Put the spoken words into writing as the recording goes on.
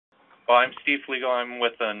Well, I'm Steve Flegel. I'm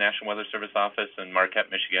with the National Weather Service office in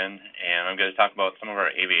Marquette, Michigan, and I'm going to talk about some of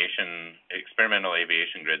our experimental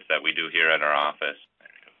aviation grids that we do here at our office.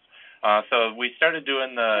 So we started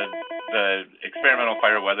doing the experimental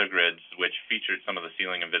fire weather grids, which featured some of the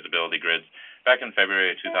ceiling and visibility grids back in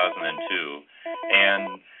February of 2002.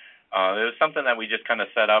 And it was something that we just kind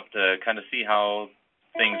of set up to kind of see how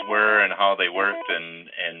things were and how they worked,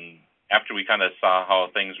 and after we kind of saw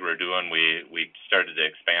how things were doing, we started to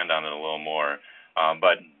expand on it a little more.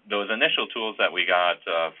 But those initial tools that we got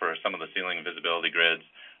for some of the ceiling and visibility grids,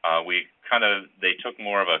 they took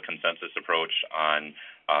more of a consensus approach on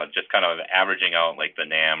just kind of averaging out like the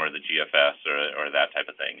NAM or the GFS or that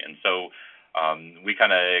type of thing. And so we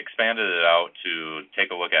kind of expanded it out to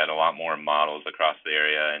take a look at a lot more models across the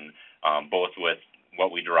area, and both with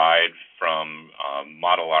what we derived from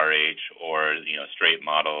model RH or straight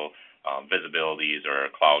model visibilities or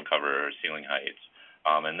cloud cover or ceiling heights.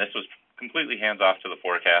 And this was completely hands-off to the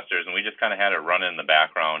forecasters, and we just kind of had it run in the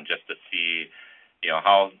background just to see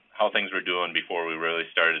how things were doing before we really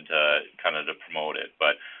started to promote it.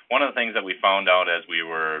 But one of the things that we found out as we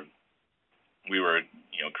were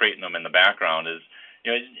creating them in the background is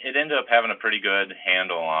it ended up having a pretty good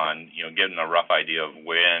handle on getting a rough idea of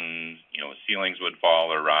when ceilings would fall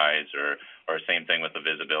or rise, or same thing with the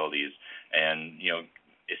visibilities. And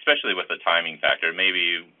especially with the timing factor,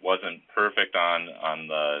 maybe wasn't perfect on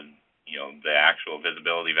the the actual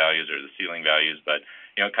visibility values or the ceiling values, but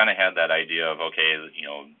kind of had that idea of, okay,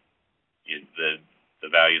 the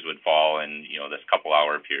values would fall in this couple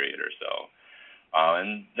hour period or so.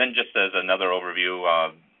 And then just as another overview,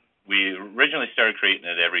 we originally started creating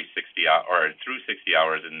it every 60 or through 60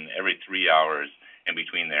 hours and every 3 hours in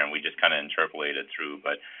between there, and we just kind of interpolated through.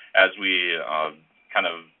 But as we kind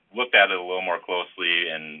of looked at it a little more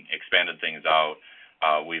closely and expanded things out,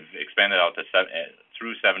 we've expanded out to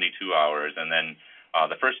through 72 hours, and then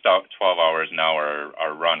the first 12 hours now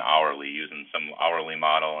are run hourly using some hourly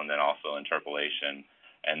model and then also interpolation.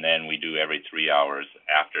 And then we do every 3 hours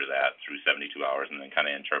after that through 72 hours, and then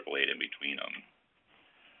kind of interpolate in between them.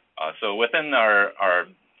 So within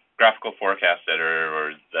our graphical forecast editor,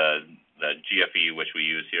 or the GFE, which we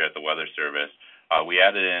use here at the Weather Service, we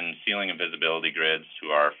added in ceiling and visibility grids to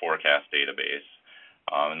our forecast database.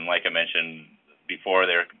 And like I mentioned before,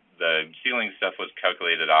 the ceiling stuff was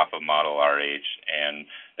calculated off of model RH and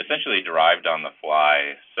essentially derived on the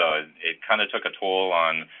fly. So it kind of took a toll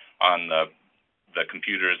on the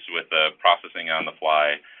computers with the processing on the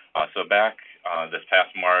fly. So back this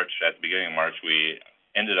past March, at the beginning of March, we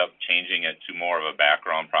ended up changing it to more of a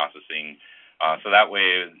background processing. So that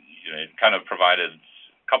way, it kind of provided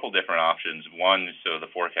a couple different options. One, so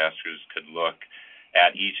the forecasters could look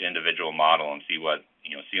at each individual model and see what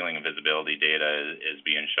ceiling and visibility data is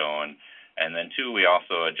being shown. And then two, we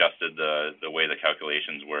also adjusted the way the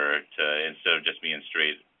calculations were to, instead of just being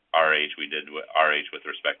straight RH, we did RH with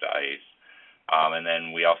respect to ICE. And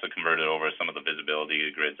then we also converted over some of the visibility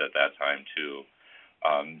grids at that time too.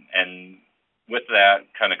 And with that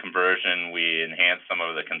kind of conversion, we enhanced some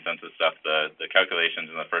of the consensus stuff, the calculations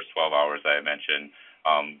in the first 12 hours that I mentioned,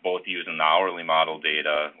 both using the hourly model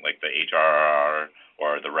data like the HRR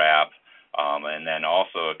or the RAP, and then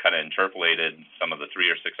also kind of interpolated some of the 3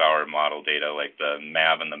 or 6 hour model data like the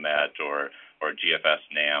MAV and the MET or GFS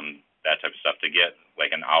NAM, that type of stuff, to get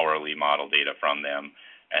like an hourly model data from them,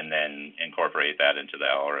 and then incorporate that into the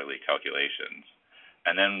hourly calculations.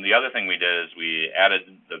 And then the other thing we did is we added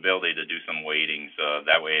the ability to do some weighting, so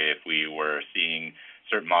that way if we were seeing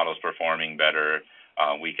certain models performing better,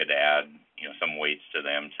 we could add some weights to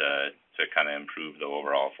them to kind of improve the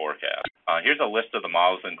overall forecast. Here's a list of the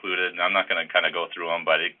models included, and I'm not going to kind of go through them,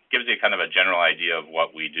 but it gives you kind of a general idea of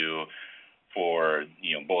what we do for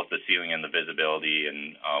both the ceiling and the visibility.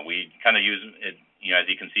 And we kind of use it, as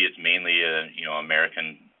you can see, it's mainly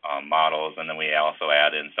American models, and then we also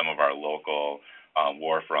add in some of our local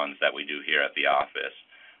wharf runs that we do here at the office.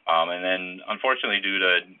 And then, unfortunately, due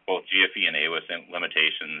to both GFE and AWIS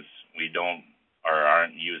limitations, we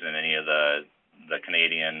aren't using any of the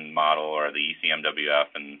Canadian model or the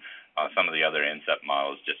ECMWF and some of the other INCEPT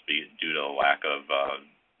models, just due to the lack of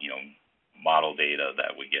model data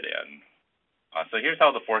that we get in. So here's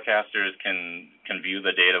how the forecasters can view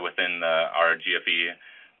the data within our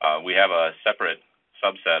GFE. We have a separate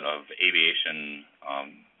subset of aviation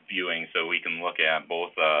viewing, so we can look at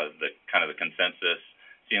both the kind of the consensus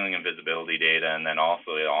ceiling and visibility data, and then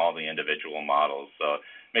also all the individual models. So it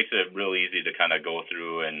makes it real easy to kind of go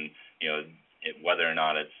through and whether or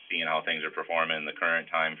not it's seeing how things are performing in the current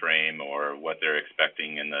time frame or what they're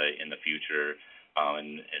expecting in the future.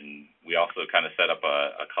 And we also kind of set up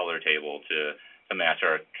a color table to to match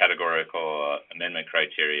our categorical amendment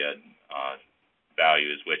criteria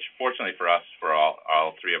values, which fortunately for us, for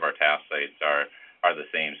all three of our task sites are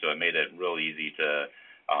the same. So it made it real easy to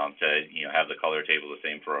have the color table the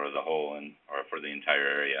same for the whole or for the entire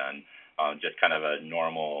area, and just kind of a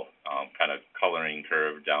normal kind of coloring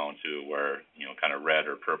curve down to where kind of red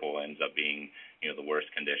or purple ends up being the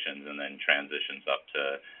worst conditions, and then transitions up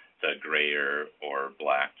to gray or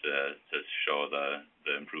black to show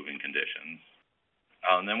the improving conditions.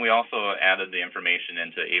 Then we also added the information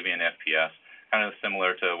into Avian FPS, kind of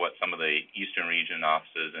similar to what some of the Eastern Region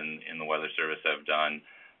offices in the Weather Service have done,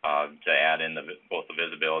 to add in both the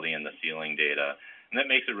visibility and the ceiling data. And that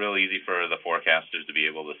makes it real easy for the forecasters to be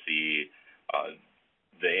able to see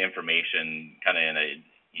the information kind of in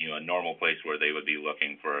a normal place where they would be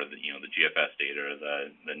looking for the GFS data or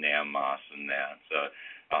the NAM-MOS and that. So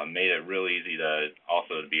made it real easy to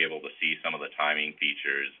also be able to see some of the timing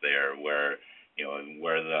features there where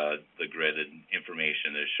where the grid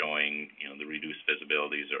information is showing the reduced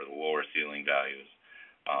visibilities or the lower ceiling values.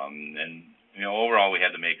 And overall we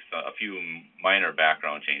had to make a few minor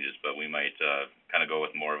background changes, but we might kind of go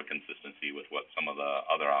with more of a consistency with what some of the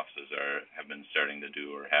other offices have been starting to do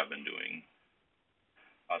or have been doing.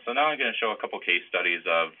 So now I'm going to show a couple case studies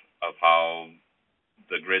of how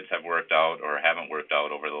the grids have worked out or haven't worked out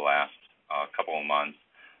over the last couple of months.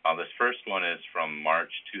 This first one is from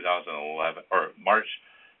March 2011, or March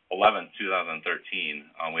 11th, 2013.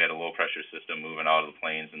 We had a low pressure system moving out of the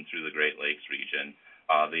plains and through the Great Lakes region.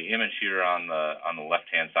 The image here on the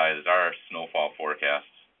left-hand side is our snowfall forecast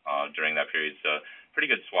during that period. So pretty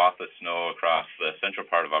good swath of snow across the central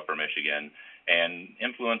part of Upper Michigan, and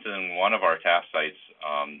influencing one of our task sites,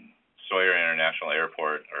 Sawyer International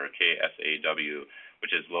Airport, or KSAW,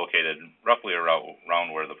 which is located roughly around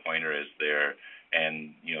where the pointer is there,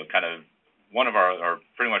 and kind of one of our, or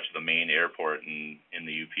pretty much the main airport in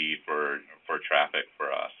the UP for traffic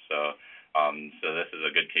for us. So this is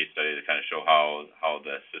a good case study to kind of show how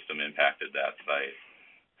the system impacted that site.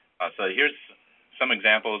 So here's some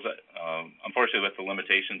examples. Unfortunately, with the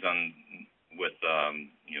limitations with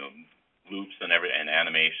loops and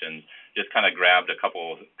animations, just kind of grabbed a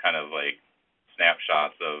couple kind of like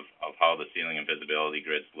snapshots of how the ceiling and visibility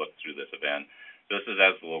grids look through this event. So this is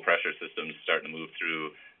as the low pressure system is starting to move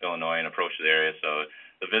through Illinois and approach the area. So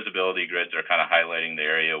the visibility grids are kind of highlighting the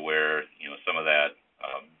area where some of that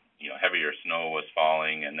heavier snow was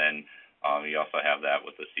falling, and then you also have that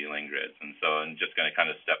with the ceiling grids. And so I'm just going to kind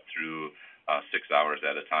of step through 6 hours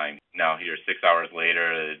at a time. Now here, 6 hours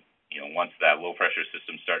later, once that low pressure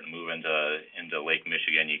system starting to move into Lake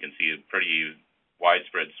Michigan, you can see a pretty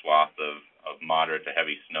widespread swath of moderate to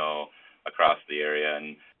heavy snow across the area.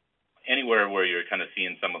 And anywhere where you're kind of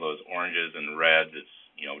seeing some of those oranges and reds, it's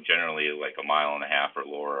generally like 1.5 miles or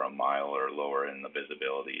lower, a mile or lower in the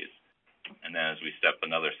visibilities. And then as we step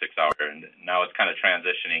another 6 hours, and now it's kind of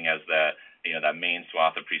transitioning as that that main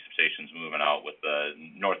swath of precipitation is moving out with the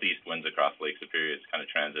northeast winds across Lake Superior. It's kind of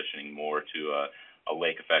transitioning more to a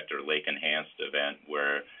lake effect or lake enhanced event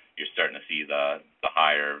where you're starting to see the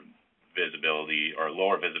higher visibility or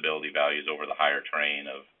lower visibility values over the higher terrain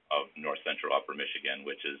of north central Upper Michigan,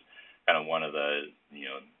 which is kind of one of the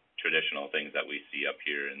traditional things that we see up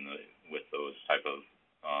here with those type of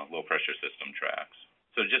low pressure system tracks.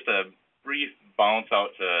 So just a brief bounce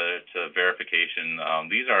out to verification.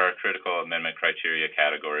 These are our critical amendment criteria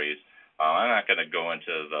categories. I'm not going to go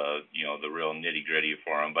into the real nitty gritty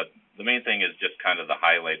for them, but the main thing is just kind of to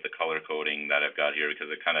highlight the color coding that I've got here,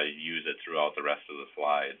 because I kind of use it throughout the rest of the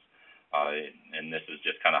slides. And this is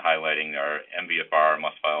just kind of highlighting our MVFR,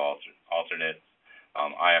 must-file alternates,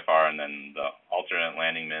 IFR, and then the alternate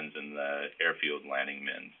landing mins and the airfield landing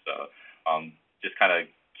mins. So just kind of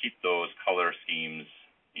keep those color schemes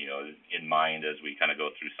in mind as we kind of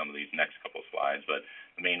go through some of these next couple slides. But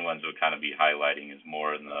the main ones would kind of be highlighting is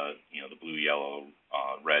more in the the blue, yellow,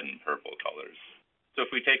 red, and purple colors. So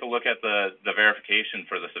if we take a look at the verification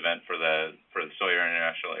for this event for the Sawyer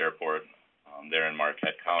International Airport there in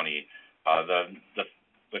Marquette County,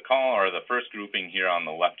 the call or the first grouping here on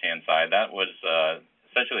the left-hand side, that was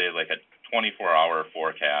essentially like a 24-hour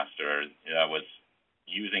forecast, or that was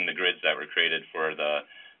using the grids that were created for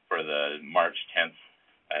the March 10th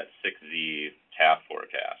at 6Z TAF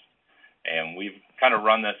forecast. And we've kind of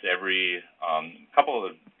run this every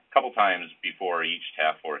couple times before each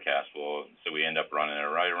TAF forecast. So we end up running it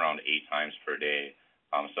right around 8 times per day.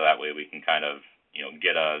 So that way we can kind of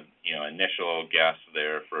get a initial guess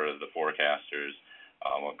there for the forecasters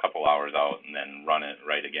a couple hours out, and then run it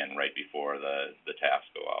right before the TAFs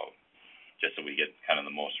go out, just so we get kind of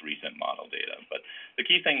the most recent model data. But the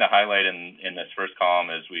key thing to highlight in this first column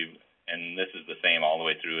is we've and this is the same all the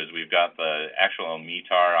way through, is we've got the actual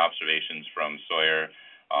METAR observations from Sawyer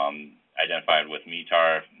identified with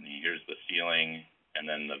METAR. Here's the ceiling, and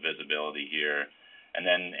then the visibility here. And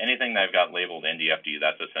then anything that I've got labeled NDFD,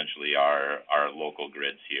 that's essentially our local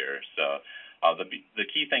grids here. So the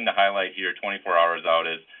key thing to highlight here 24 hours out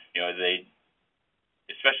is, they,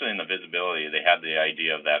 especially in the visibility, they had the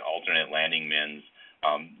idea of that alternate landing mins,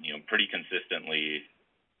 pretty consistently,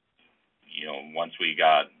 once we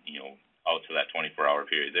got, out to that 24-hour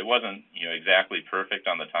period. It wasn't, exactly perfect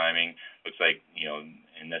on the timing. Looks like,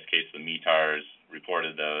 in this case, the METARs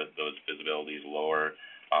reported those visibilities lower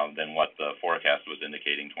than what the forecast was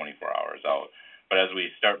indicating 24 hours out. But as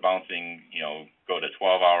we start bouncing, go to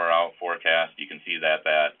 12-hour out forecast, you can see that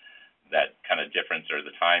kind of difference, or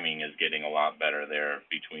the timing, is getting a lot better there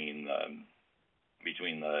between the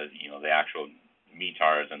the actual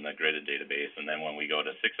METARs and the gridded database. And then when we go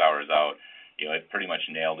to 6 hours out, it pretty much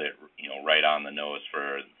nailed it, right on the nose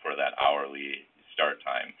for that hourly start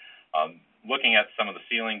time. Looking at some of the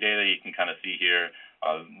ceiling data, you can kind of see here,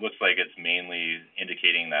 looks like it's mainly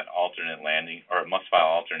indicating that alternate landing, or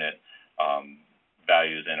must-file alternate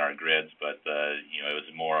values in our grids, but it was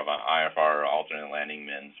more of an IFR alternate landing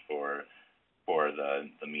mins for the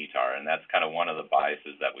METAR, and that's kind of one of the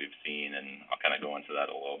biases that we've seen, and I'll kind of go into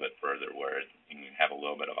that a little bit further, where you can have a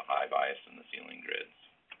little bit of a high bias in the ceiling grids.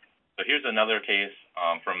 So here's another case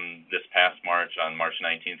from this past March. On March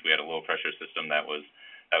 19th, we had a low pressure system that was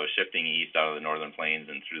shifting east out of the northern plains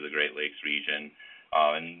and through the Great Lakes region,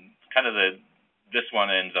 and kind of this one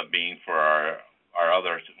ends up being for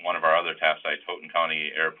one of our other TAF sites, Houghton County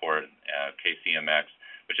Airport, KCMX,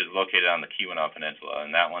 which is located on the Keweenaw Peninsula,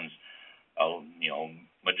 and that one's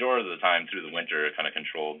majority of the time through the winter kind of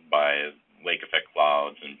controlled by lake effect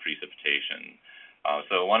clouds and precipitation.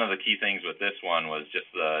 So one of the key things with this one was just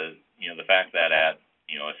the fact that at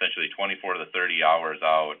essentially 24 to 30 hours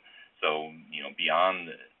out, so beyond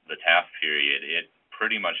the TAF period, it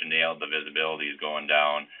pretty much nailed the visibilities going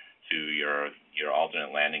down to your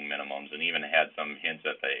alternate landing minimums, and even had some hints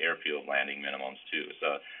at the airfield landing minimums too.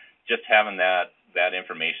 So just having that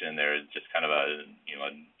information in there is just kind of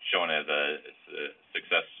shown as a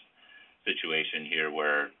success situation here,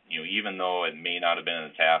 where even though it may not have been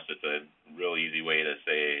in the TAFs, it's a real easy way to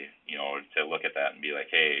say, to look at that and be like,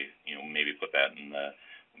 hey, maybe put that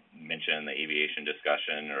mention in the aviation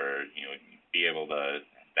discussion, or be able to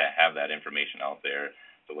have that information out there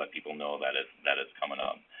to let people know that it's coming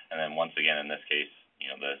up. And then once again, in this case,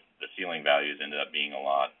 the ceiling values ended up being a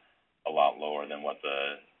lot lower than what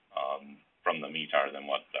from the METAR than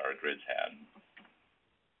what our grids had.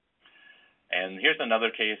 And here's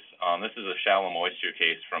another case. This is a shallow moisture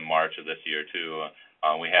case from March of this year too.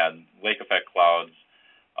 We had lake effect clouds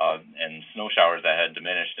and snow showers that had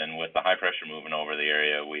diminished, and with the high pressure moving over the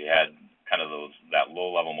area, we had kind of that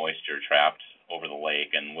low level moisture trapped over the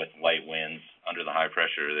lake, and with light winds under the high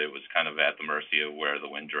pressure, it was kind of at the mercy of where the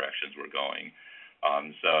wind directions were going.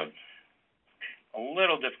 So a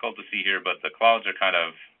little difficult to see here, but the clouds are kind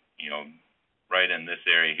of right in this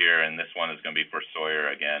area here, and this one is going to be for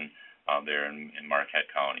Sawyer again. There in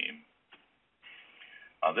Marquette County.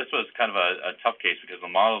 This was kind of a tough case because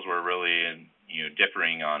the models were really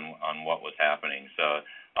differing on what was happening. So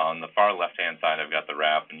on the far left-hand side, I've got the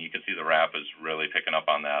RAP, and you can see the RAP is really picking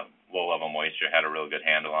up on that low-level moisture, had a real good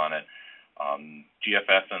handle on it.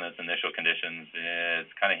 GFS in its initial conditions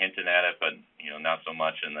is kind of hinting at it, but not so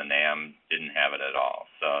much, and the NAM didn't have it at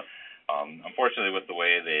all. So unfortunately, with the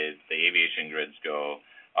way the aviation grids go,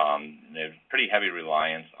 there's pretty heavy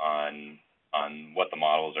reliance on what the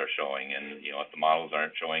models are showing, and if the models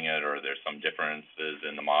aren't showing it, or there's some differences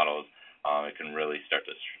in the models, it can really start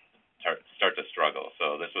to struggle.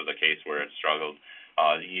 So this was a case where it struggled.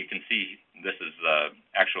 You can see this is the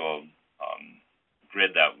actual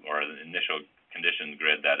grid or the initial condition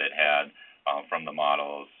grid that it had from the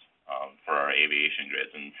models for our aviation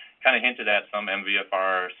grids, and kind of hinted at some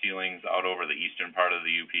MVFR ceilings out over the eastern part of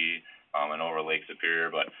the UP. And over Lake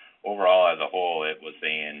Superior, but overall as a whole, it was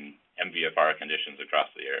saying MVFR conditions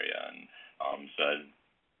across the area, and so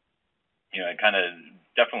it kind of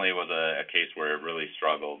definitely was a case where it really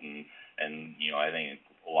struggled, and I think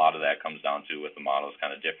a lot of that comes down to with the models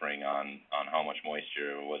kind of differing on how much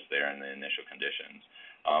moisture was there in the initial conditions.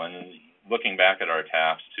 And looking back at our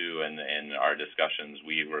TAFs too, and our discussions,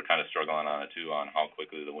 we were kind of struggling on it too, on how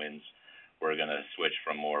quickly the winds we're going to switch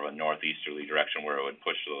from more of a northeasterly direction, where it would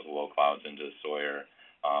push those low clouds into Sawyer,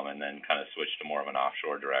 and then kind of switch to more of an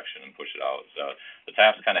offshore direction and push it out. So the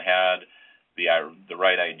TAFs kind of had the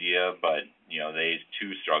right idea, but they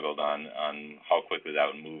too struggled on how quickly that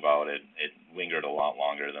would move out. It lingered a lot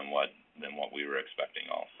longer than what we were expecting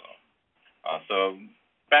also. So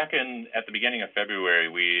back at the beginning of February,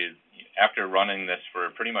 after running this for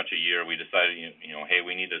pretty much a year, we decided, hey,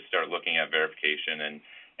 we need to start looking at verification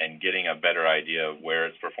and getting a better idea of where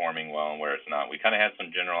it's performing well and where it's not. We kind of had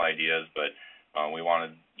some general ideas, but we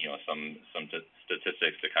wanted, some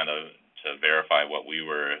statistics to kind of to verify what we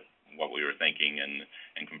were thinking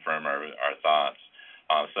and confirm our thoughts.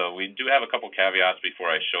 So we do have a couple caveats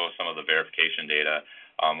before I show some of the verification data.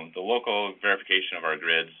 The local verification of our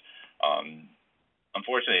grids,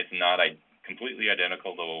 unfortunately, it's not completely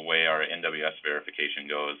identical to the way our NWS verification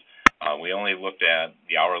goes. We only looked at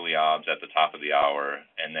the hourly obs at the top of the hour,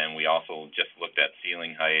 and then we also just looked at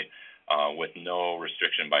ceiling height with no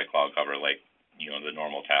restriction by cloud cover like, the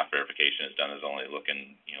normal TAF verification is done, is only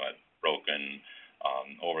looking, at broken,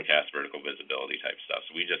 overcast vertical visibility type stuff.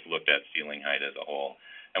 So we just looked at ceiling height as a whole.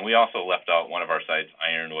 And we also left out one of our sites,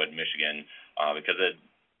 Ironwood, Michigan, because it's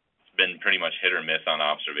been pretty much hit or miss on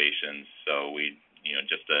observations. So we,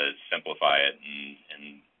 just to simplify it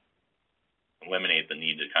and eliminate the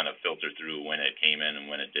need to kind of filter through when it came in and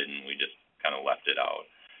when it didn't, we just kind of left it out.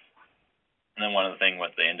 And then one of the things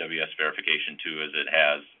with the NWS verification too is it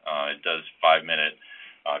does 5-minute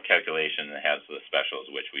calculation, and it has the specials,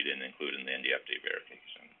 which we didn't include in the NDFD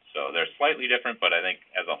verification. So they're slightly different, but I think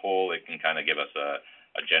as a whole it can kind of give us a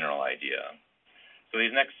general idea. So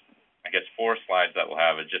these next, 4 slides that we'll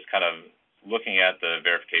have is just kind of looking at the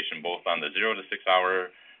verification both on the 0 to 6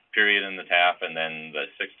 hour period in the TAF and then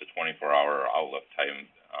the 6 to 24 hour outlook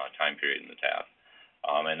time period in the TAF.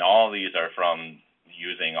 And all of these are from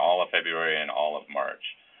using all of February and all of March.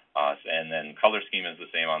 And then color scheme is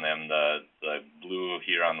the same on them. The blue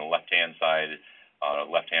here on the left-hand side,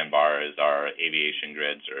 left-hand bar is our aviation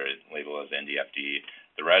grids, or labeled as NDFD.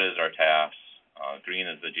 The red is our TAFs. Green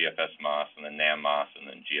is the GFS MOS, and then NAM MOS, and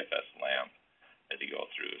then GFS LAMP as you go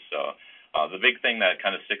through. So the big thing that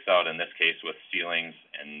kind of sticks out in this case with ceilings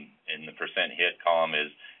and in the percent hit column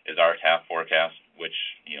is our TAF forecast, which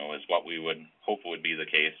is what we would hope would be the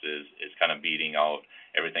case, is kind of beating out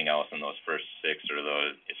everything else in those first 6, or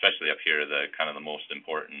those, especially up here, the kind of the most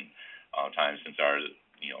important times, since our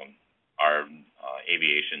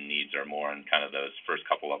aviation needs are more in kind of those first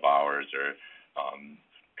couple of hours or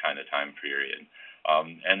kind of time period.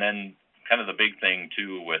 And then kind of the big thing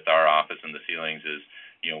too with our office and the ceilings is,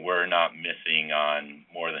 we're not missing on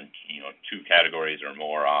more than 2 categories or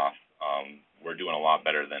more off. We're doing a lot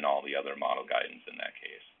better than all the other model guidance in that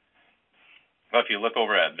case. But if you look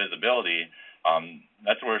over at visibility,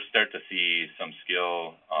 that's where we start to see some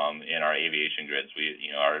skill in our aviation grids.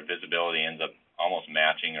 Our visibility ends up almost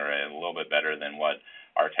matching or a little bit better than what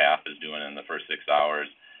our TAF is doing in the first 6 hours,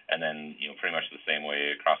 and then pretty much the same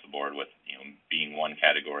way across the board with being 1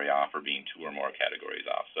 category off or being 2 or more categories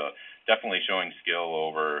off. So definitely showing skill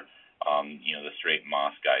over the straight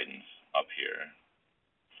MOS guidance up here.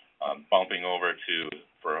 Bumping over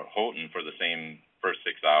for Houghton for the same first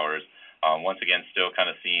 6 hours. Once again, still kind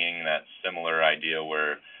of seeing that similar idea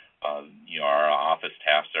where our office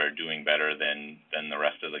TAFs are doing better than the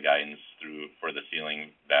rest of the guidance for the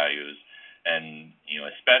ceiling values, and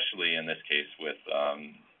especially in this case with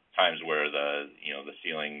times where the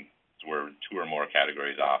ceilings were 2 or more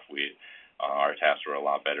categories off, our TAFs were a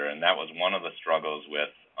lot better, and that was one of the struggles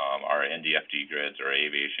with our NDFD grids or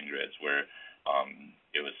aviation grids, where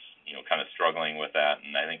it was kind of struggling with that,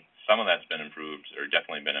 and I think some of that's been improved, or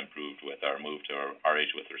definitely been improved, with our move to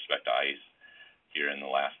RH with respect to ICE here in the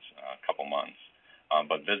last couple months.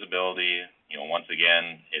 But visibility, once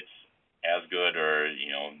again, it's as good, or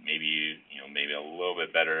maybe a little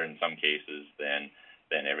bit better in some cases than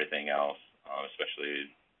everything else.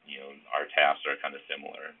 Especially, our TAFs are kind of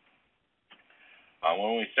similar.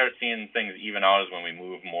 When we start seeing things even out is when we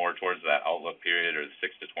move more towards that outlook period, or the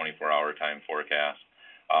 6 to 24 hour time forecast.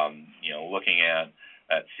 Looking at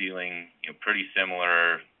that ceiling, pretty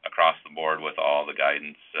similar across the board with all the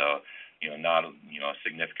guidance. So, not a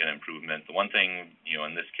significant improvement. The one thing,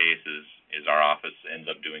 in this case is our office ends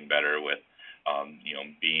up doing better with,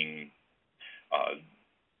 being,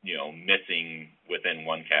 missing within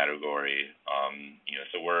 1 category.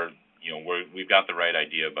 So we've got the right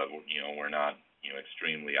idea, but we're not,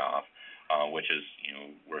 extremely off, which is,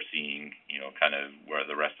 we're seeing, kind of where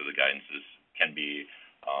the rest of the guidances can be,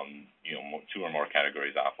 2 or more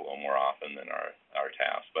categories off a little more often than our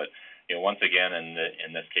TAFs. But once again,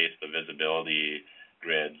 in this case, the visibility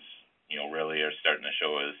grids, really are starting to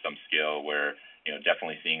show us some skill, where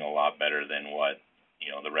definitely seeing a lot better than what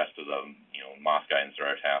the rest of the MOS guidance or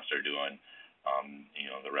our TAFs are doing,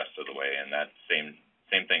 the rest of the way. And that same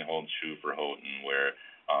thing holds true for Houghton, where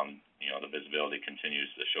the visibility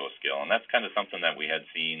continues to show skill, and that's kind of something that we had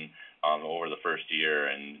seen over the first year,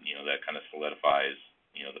 and that kind of solidifies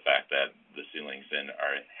the fact that the ceilings then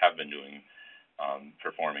have been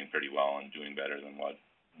performing pretty well and doing better than what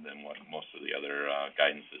most of the other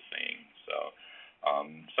guidance is saying. So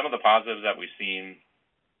some of the positives that we've seen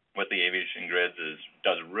with the aviation grids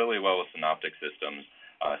does really well with synoptic systems,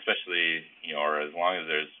 especially or as long as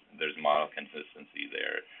there's model consistency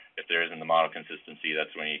there. If there isn't the model consistency,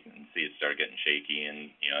 that's when you can see it start getting shaky,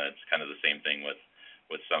 and it's kind of the same thing with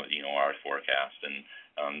some our forecast.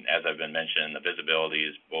 And as I've been mentioning, the visibility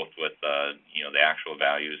is both with the actual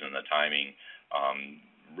values and the timing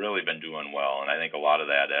really been doing well, and I think a lot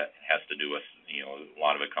of that has to do with a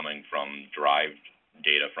lot of it coming from derived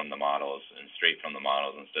data from the models and straight from the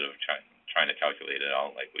models instead of trying to calculate it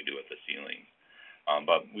out like we do with the ceilings.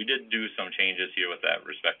 But we did do some changes here with that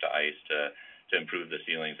respect to ice to improve the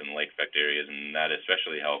ceilings in the lake effect areas, and that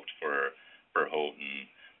especially helped for Houghton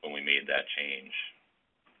when we made that change.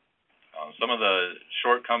 Some of the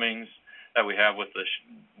shortcomings that we have with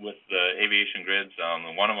the aviation grids,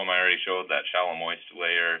 one of them I already showed, that shallow moist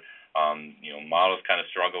layer. Models kind of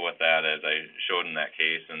struggle with that, as I showed in that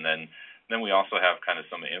case, and then we also have kind of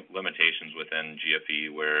some limitations within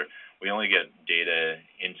GFE where we only get data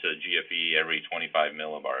into GFE every 25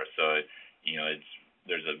 millibars. So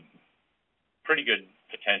there's a pretty good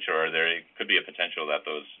potential, or there could be a potential that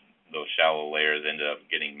those shallow layers end up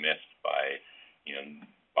getting missed by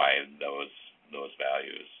those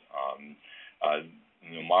values.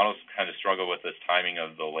 Models kind of struggle with this timing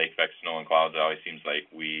of the lake effect snow and clouds. It always seems like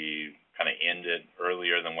we kind of end it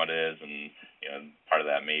earlier than what it is, and part of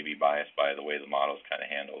that may be biased by the way the models kind of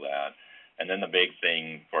handle that. And then the big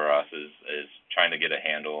thing for us is trying to get a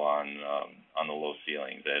handle on the low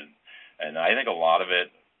ceilings, and I think a lot of it,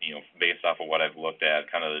 based off of what I've looked at,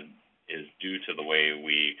 kind of is due to the way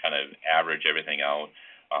we kind of average everything out,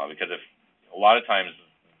 because if a lot of times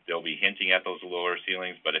they'll be hinting at those lower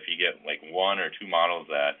ceilings, but if you get like one or two models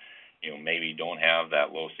that maybe don't have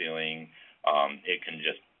that low ceiling, it can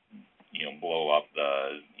just blow up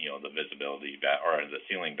the visibility or the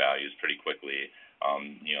ceiling values pretty quickly.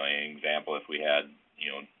 An example, if we had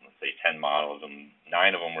let's say 10 models and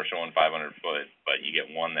 9 of them were showing 500 foot, but you get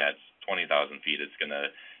one that's 20,000 feet, it's gonna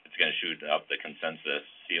shoot up the consensus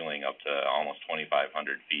ceiling up to almost 2,500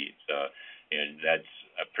 feet. So that's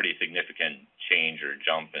a pretty significant change or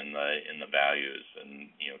jump in the values, and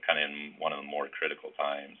kind of in one of the more critical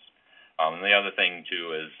times. And the other thing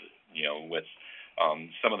too is with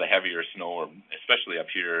some of the heavier snow, or especially up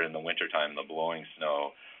here in the wintertime, the blowing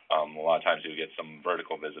snow, a lot of times you get some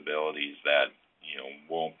vertical visibilities that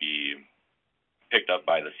won't be picked up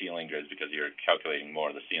by the ceiling grids because you're calculating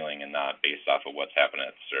more of the ceiling and not based off of what's happening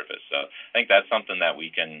at the surface. So I think that's something that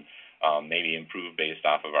we can maybe improve based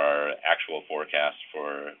off of our actual forecast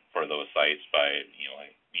for those sites by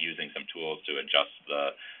using some tools to adjust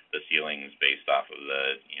the ceilings based off of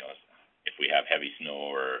the if we have heavy snow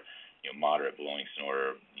or moderate blowing snow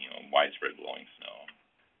or widespread blowing snow.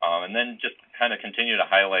 And then just kind of continue to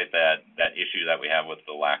highlight that issue that we have with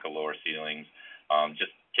the lack of lower ceilings.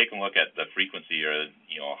 Just take a look at the frequency, or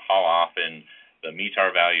how often the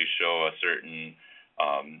METAR values show a certain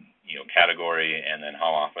category, and then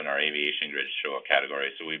how often our aviation grids show a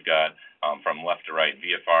category. So we've got from left to right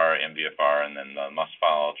VFR, MVFR, and then the must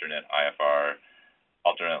file alternate IFR,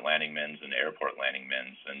 alternate landing mins, and airport landing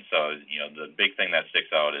mins. And so the big thing that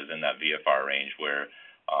sticks out is in that VFR range where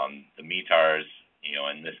the METARs,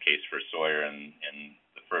 in this case for Sawyer, in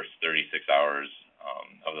the first 36 hours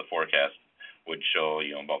of the forecast would show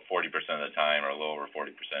about 40% of the time, or a little over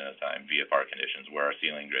 40% of the time, VFR conditions, where our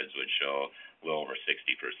ceiling grids would show a little over 60%.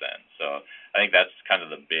 So I think that's kind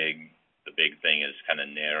of the big thing, is kind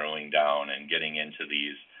of narrowing down and getting into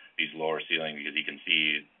these lower ceilings, because you can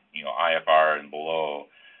see IFR and below,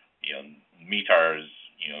 METARs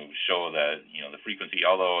show that the frequency,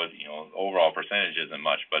 although overall percentage isn't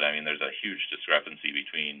much, but I mean there's a huge discrepancy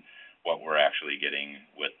between what we're actually getting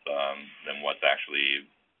with than what's actually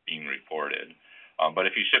being reported. But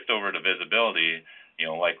if you shift over to visibility,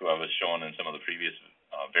 like I was showing in some of the previous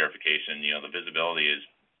verification, the visibility is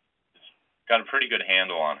got a pretty good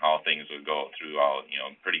handle on how things would go throughout,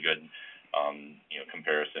 pretty good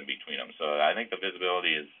comparison between them. So I think the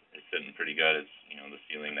visibility is sitting pretty good. It's the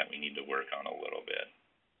ceiling that we need to work on a little bit.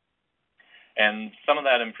 And some of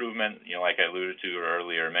that improvement, like I alluded to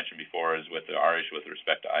earlier, mentioned before, is with our issue with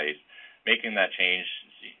respect to ice. Making that change,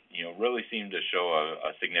 really seemed to show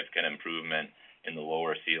a significant improvement in the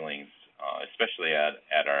lower ceilings, especially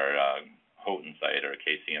at our Houghton site, or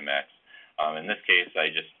KCMX. In this case,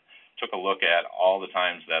 I just took a look at all the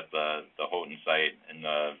times that the Houghton site in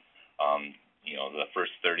the the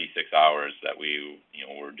first 36 hours that we,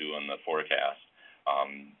 were doing the forecast,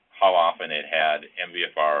 how often it had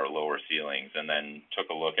MVFR or lower ceilings, and then took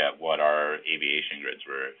a look at what our aviation grids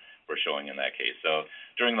were showing in that case. So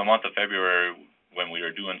during the month of February, when we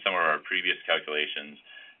were doing some of our previous calculations,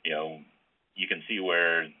 you can see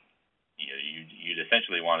where you'd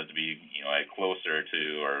essentially want it to be, closer to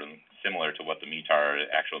or similar to what the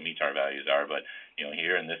actual METAR values are. But,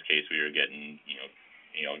 here in this case, we were getting,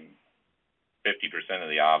 50% of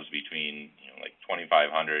the OBS between, like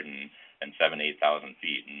 2,500 and 8,000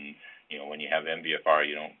 feet. And, when you have MVFR,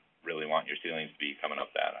 you don't really want your ceilings to be coming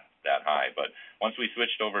up that high. But once we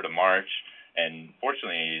switched over to March, and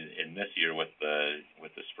fortunately in this year with the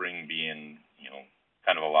spring being,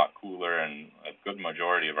 kind of a lot cooler, and a good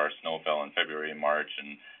majority of our snow fell in February and March,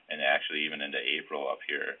 and actually even into April up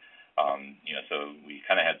here. So we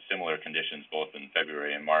kind of had similar conditions both in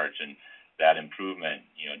February and March, and that improvement,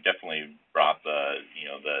 definitely brought the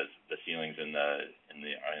ceilings in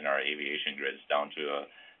our aviation grids down to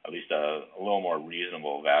at least a little more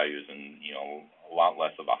reasonable values, and a lot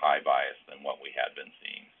less of a high bias than what we had been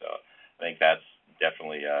seeing. So I think that's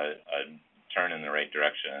definitely a turn in the right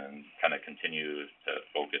direction, and kind of continue to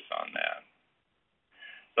focus on that.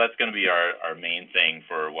 So that's going to be our main thing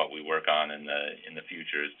for what we work on in the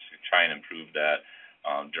future, is to try and improve that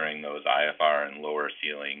during those IFR and lower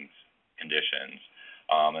ceilings conditions.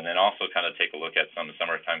 And then also kind of take a look at some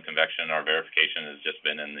summertime convection. Our verification has just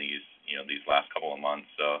been in these last couple of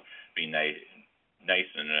months, so it'd be nice,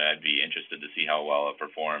 and I'd be interested to see how well it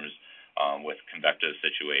performs with convective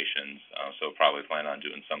situations. So probably plan on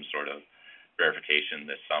doing some sort of verification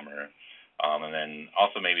this summer, and then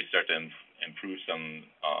also maybe start to improve some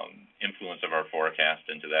influence of our forecast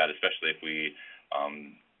into that, especially if we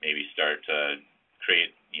maybe start to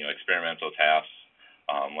create experimental tasks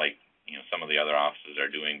like some of the other offices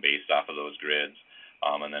are doing based off of those grids,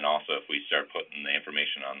 and then also if we start putting the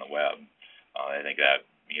information on the web. I think that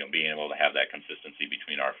being able to have that consistency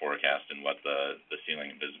between our forecast and what the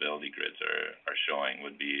ceiling and visibility grids are showing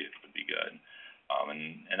would be good.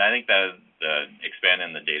 And I think that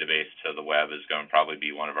expanding the database to the web is going to probably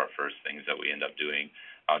be one of our first things that we end up doing,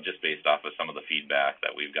 just based off of some of the feedback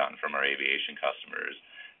that we've gotten from our aviation customers.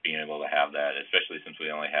 Being able to have that, especially since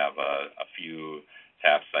we only have a few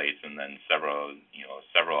TAP sites and then several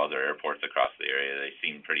other airports across the area, they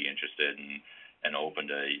seem pretty interested and open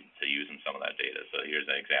to using some of that data. So here's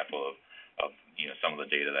an example of some of the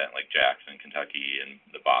data that like Jackson, Kentucky, and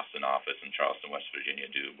the Boston office and Charleston, West Virginia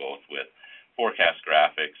do, both with forecast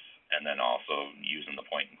graphics and then also using the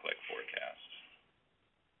point-and-click forecasts.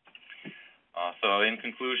 So in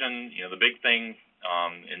conclusion, the big thing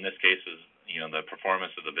in this case is the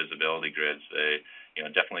performance of the visibility grids. They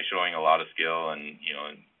definitely showing a lot of skill, and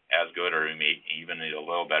as good or even a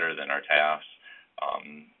little better than our TAFs,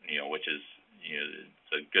 which is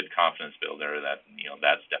it's a good confidence builder that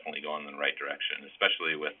that's definitely going in the right direction,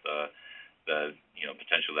 especially with the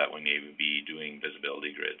potential that we may be doing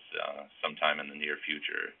visibility grids sometime in the near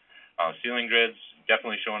future. Ceiling grids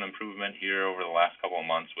definitely showing improvement here over the last couple of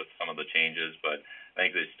months with some of the changes, but I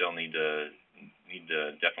think they still need to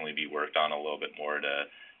definitely be worked on a little bit more to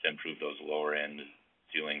improve those lower end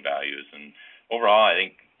ceiling values. And overall, I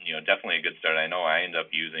think definitely a good start. I know I end up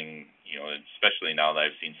using, especially now that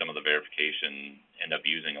I've seen some of the verification, end up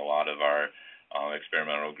using a lot of our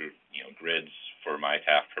experimental grids for my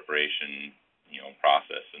TAF preparation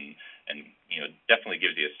process, and definitely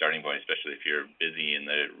gives you a starting point, especially if you're busy in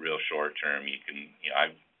the real short term. You can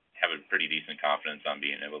I have a pretty decent confidence on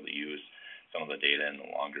being able to use some of the data in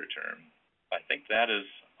the longer term. I think that is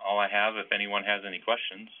all I have. If anyone has any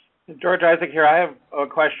questions. George Isaac here. I have a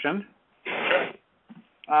question. Sure.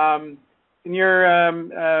 In your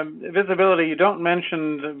visibility, you don't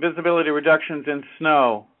mention the visibility reductions in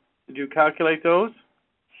snow. Did you calculate those?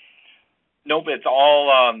 Nope, it's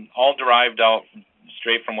all derived out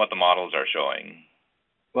straight from what the models are showing.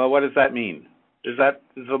 Well, what does that mean? Does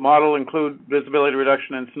the model include visibility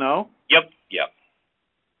reduction in snow? Yep.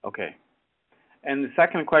 Okay. And the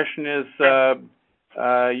second question is,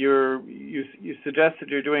 you suggested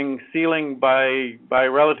you're doing ceiling by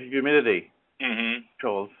relative humidity. Mm-hmm.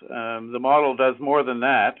 Controls. The model does more than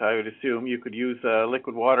that. I would assume you could use a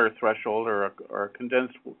liquid water threshold or a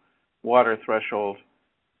condensed water threshold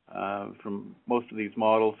from most of these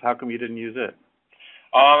models. How come you didn't use it?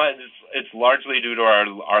 It's largely due to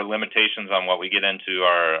our limitations on what we get into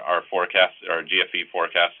our forecast, our GFE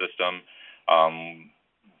forecast system.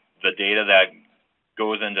 The data that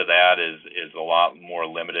goes into that is a lot more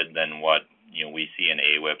limited than what we see in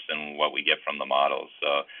AWIPS and what we get from the models.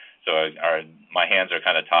 So my hands are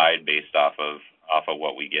kind of tied based off of of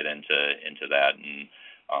what we get into that, and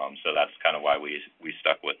so that's kind of why we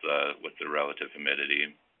stuck with the relative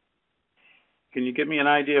humidity. Can you give me an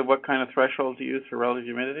idea of what kind of thresholds you use for relative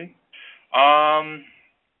humidity?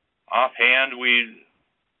 Offhand, we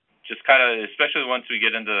just kind of, especially once we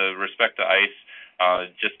get into respect to ice,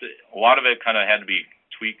 just a lot of it kind of had to be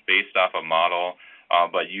tweaked based off a model,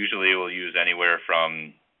 but usually we'll use anywhere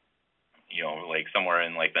from, like somewhere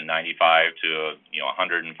in like the 95 to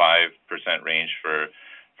 105% range for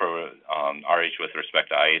RH with respect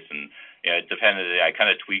to ice, and it depended. I kind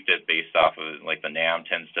of tweaked it based off of like the NAM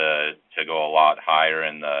tends to go a lot higher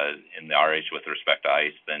in the RH with respect to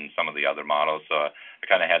ice than some of the other models, so I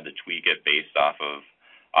kind of had to tweak it based off of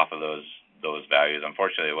those values.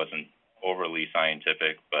 Unfortunately, it wasn't overly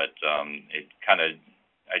scientific, but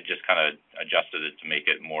I just kind of adjusted it to make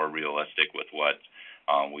it more realistic with what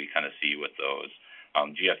we kind of see with those.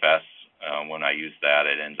 GFS, when I use that,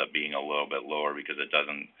 it ends up being a little bit lower because it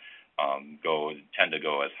doesn't tend to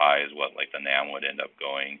go as high as what like the NAM would end up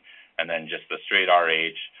going. And then just the straight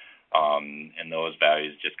RH and those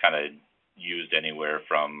values just kind of used anywhere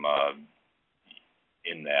from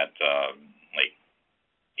in that like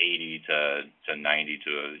 80 to 90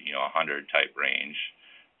 to 100 type range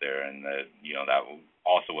there, and that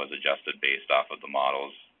also was adjusted based off of the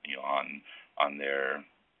models on their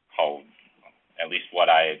how, at least what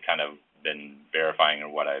I had kind of been verifying or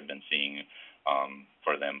what I've been seeing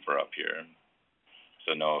for them for up here.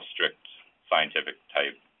 So no strict scientific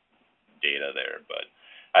type data there, but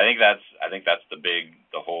I think that's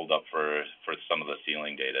the hold up for some of the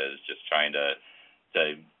ceiling data is just trying to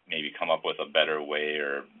maybe come up with a better way,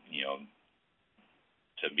 or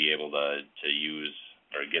to be able to use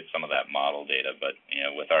or get some of that model data. But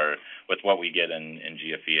with what we get in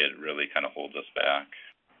GFE, it really kind of holds us back.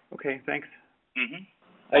 Okay, thanks. Mm-hmm.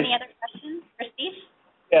 Any other questions for Steve?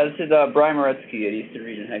 Yeah, this is Brian Moretsky at Eastern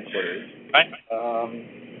Region Headquarters. Hi.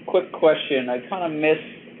 Quick question. I kind of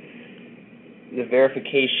missed the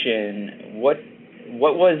verification. What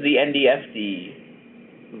was the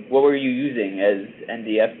NDFD? What were you using as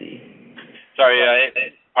NDFD? Sorry,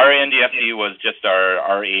 our NDFD was just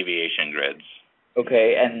our aviation grids.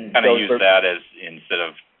 Okay, and kind of used that as instead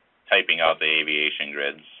of typing out the aviation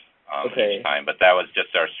grids each time, but that was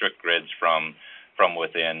just our strict grids from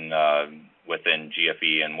within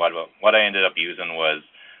GFE. And what I ended up using was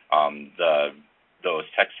those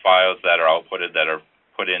text files that are outputted that are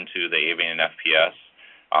put into the Avian FPS.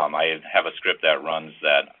 I have a script that runs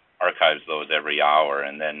that archives those every hour,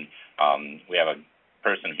 and then we have a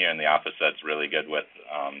person here in the office that's really good with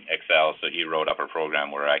Excel, so he wrote up a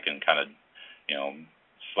program where I can kind of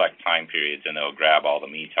select time periods, and it'll grab all the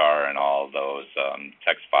METAR and all those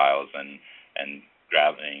text files and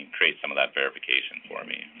grab and create some of that verification for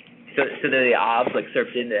me. So the OBS like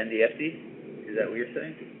served into NDFD? Is that what you're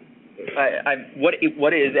saying?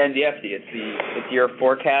 What is NDFD? It's your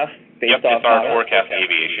forecast based off. It's our forecast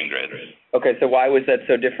aviation grid. Okay, so why was that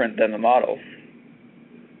so different than the models?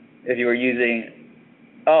 If you were using,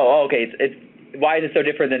 okay, it's why is it so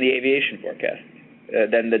different than the aviation forecast,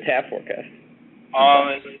 than the TAF forecast?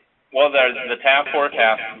 Well, the TAF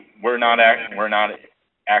forecast, we're not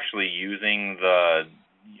actually using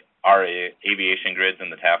our aviation grids in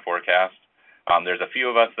the TAF forecast. There's a few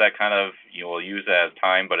of us that kind of will use it as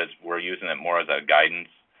time, but we're using it more as a guidance.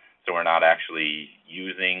 So we're not actually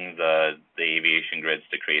using the aviation grids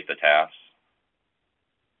to create the TAFs,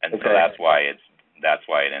 and so that's why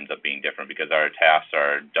it ends up being different, because our TAFs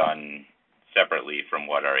are done separately from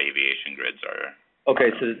what our aviation grids are.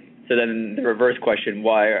 Okay, so then the reverse question: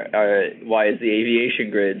 why is the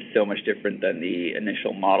aviation grid so much different than the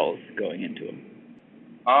initial models going into them?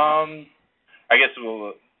 I guess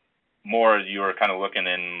more you were kind of looking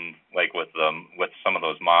in like with some of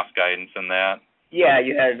those MOS guidance and that. Yeah,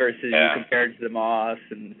 you had versus you compared to the MOS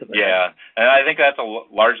and stuff like that. Yeah, and I think that's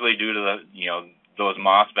largely due to those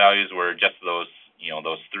MOS values were just those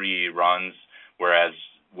those 3 runs, whereas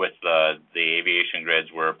with the aviation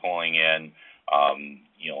grids we're pulling in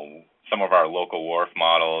some of our local WRF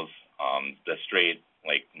models, the straight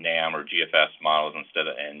like NAM or GFS models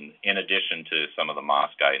and in addition to some of the MOS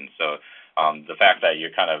guidance. So the fact that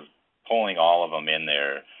you're kind of pulling all of them in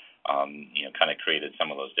there kind of created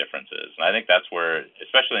some of those differences. And I think that's where,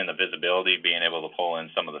 especially in the visibility, being able to pull in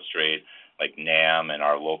some of the straight like NAM and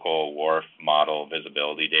our local WRF model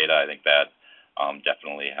visibility data, I think that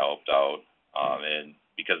definitely helped out. And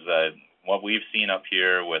because what we've seen up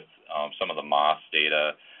here with some of the MOS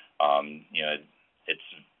data, it's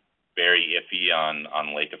very iffy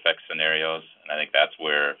on lake effect scenarios, and I think that's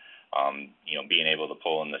where being able to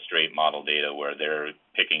pull in the straight model data where they're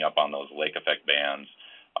picking up on those lake effect bands,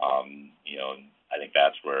 I think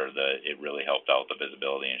that's where it really helped out the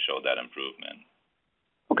visibility and showed that improvement.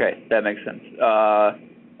 Okay, that makes sense.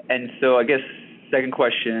 And so I guess second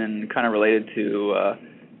question, kind of related to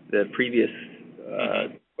the previous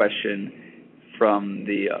question from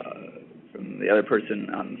the other person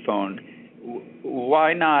on the phone.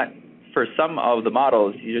 Why not, for some of the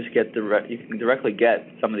models, you just get you can directly get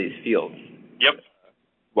some of these fields? Yep.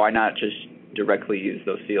 Why not just directly use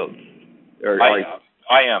those fields?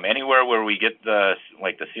 I am anywhere where we get the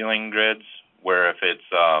ceiling grids, where if it's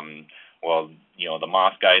the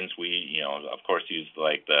MOS guidance, we of course use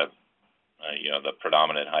the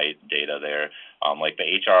predominant height data there. Like the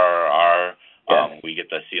HRR, we get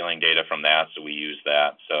the ceiling data from that, so we use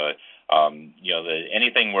that. So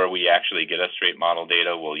anything where we actually get a straight model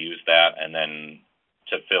data, we'll use that, and then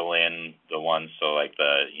to fill in the ones, so like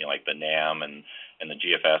the NAM and the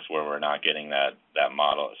GFS where we're not getting that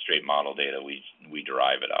straight model data, we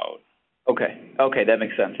derive it out. Okay, that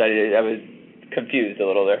makes sense. I was confused a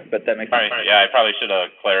little there, but that makes sense. All right. Yeah, I probably should have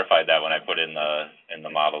clarified that when I put in the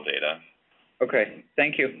model data. Okay,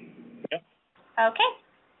 thank you. Yep. Okay.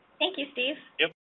 Thank you, Steve. Yep.